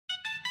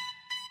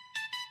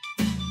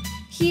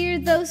Hear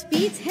those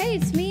beats? Hey,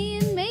 it's me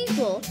and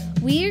Mabel.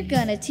 We're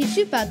gonna teach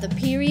you about the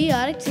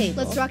periodic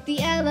table. Let's rock the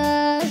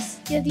elements.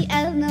 Yeah, the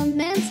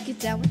elements. Get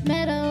down with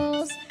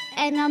metals.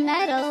 And our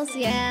metals,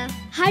 yeah.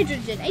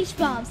 Hydrogen,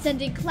 H-bomb,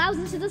 sending clouds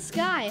into the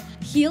sky.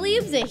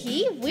 Helium's a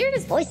he? Weird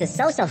as Voice is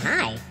so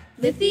high.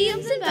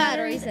 Lithium's in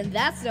batteries, and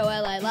that's no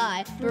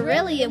lie.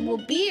 Beryllium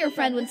will be your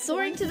friend when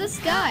soaring to the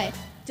sky.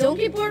 Don't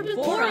get bored with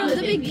boron, the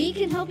big B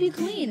can help you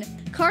clean.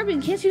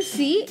 Carbon, can't you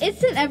see?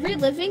 It's in every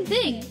living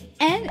thing.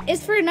 N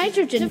is for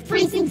nitrogen, to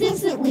freeze things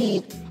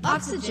instantly.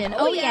 Oxygen,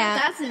 oh yeah,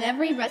 that's in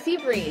every breath you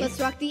breathe. Let's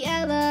rock the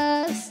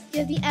elements.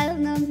 Yeah, the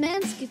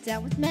elements. Get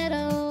down with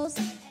metals.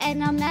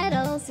 And our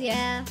metals,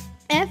 yeah.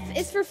 F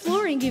is for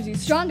fluorine, gives you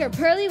stronger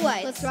pearly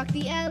whites. Let's rock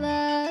the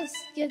elements.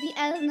 Yeah, the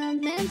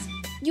elements.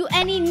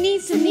 UNE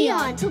needs to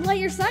neon to light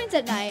your signs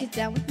at night. Get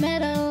down with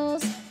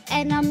metals.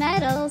 And our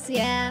metals,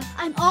 yeah.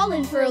 I'm all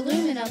in for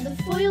aluminum. The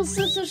foil's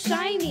so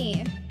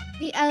shiny.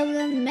 The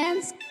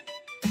elements.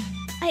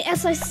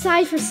 I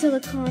sigh for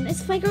silicon.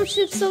 Its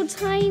microchip's so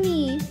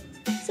tiny.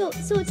 So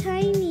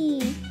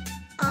tiny.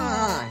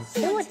 Aw,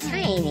 so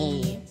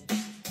tiny.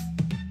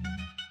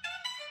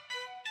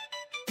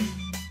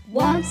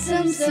 Want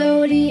some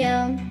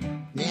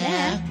sodium?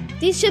 Yeah.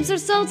 These chips are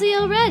salty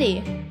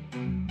already.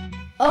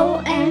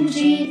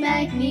 OMG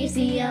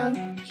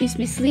magnesium keeps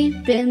me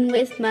sleeping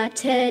with my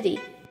teddy.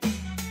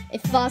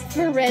 If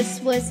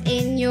phosphorus was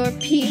in your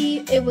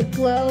pee, it would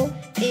glow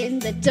in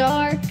the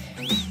dark.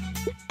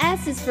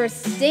 S is for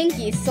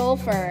stinky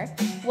sulfur,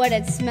 what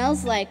it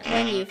smells like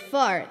when you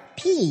fart.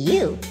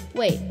 PU.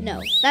 Wait,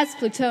 no, that's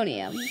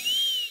plutonium.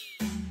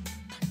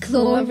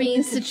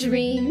 Chlorine's the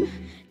dream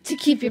to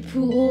keep your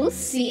pool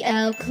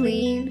CL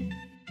clean.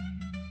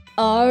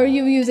 Are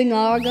you using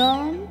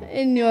argon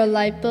in your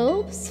light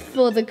bulbs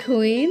for the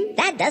queen?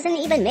 That doesn't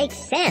even make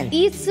sense.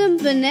 Eat some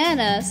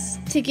bananas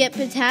to get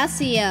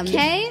potassium.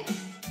 K?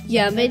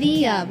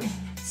 Yummity yum.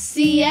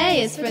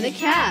 CA is for the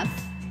calf,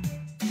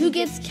 who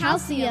gets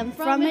calcium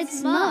from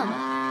its mom.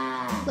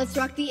 Let's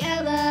rock the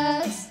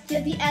elements.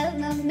 Yeah, the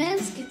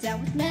elements. Get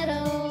down with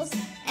metals.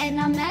 And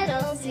our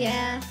metals,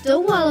 yeah.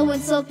 Don't wallow in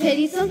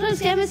self-pity. Sometimes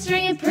chemistry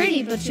ain't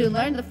pretty, but you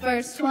learn the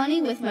first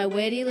 20 with my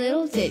witty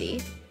little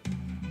ditty.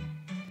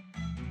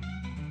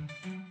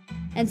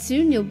 And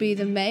soon you'll be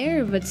the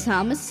mayor of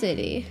Atomic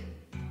City.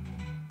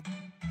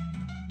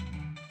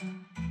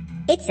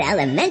 It's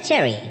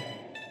elementary.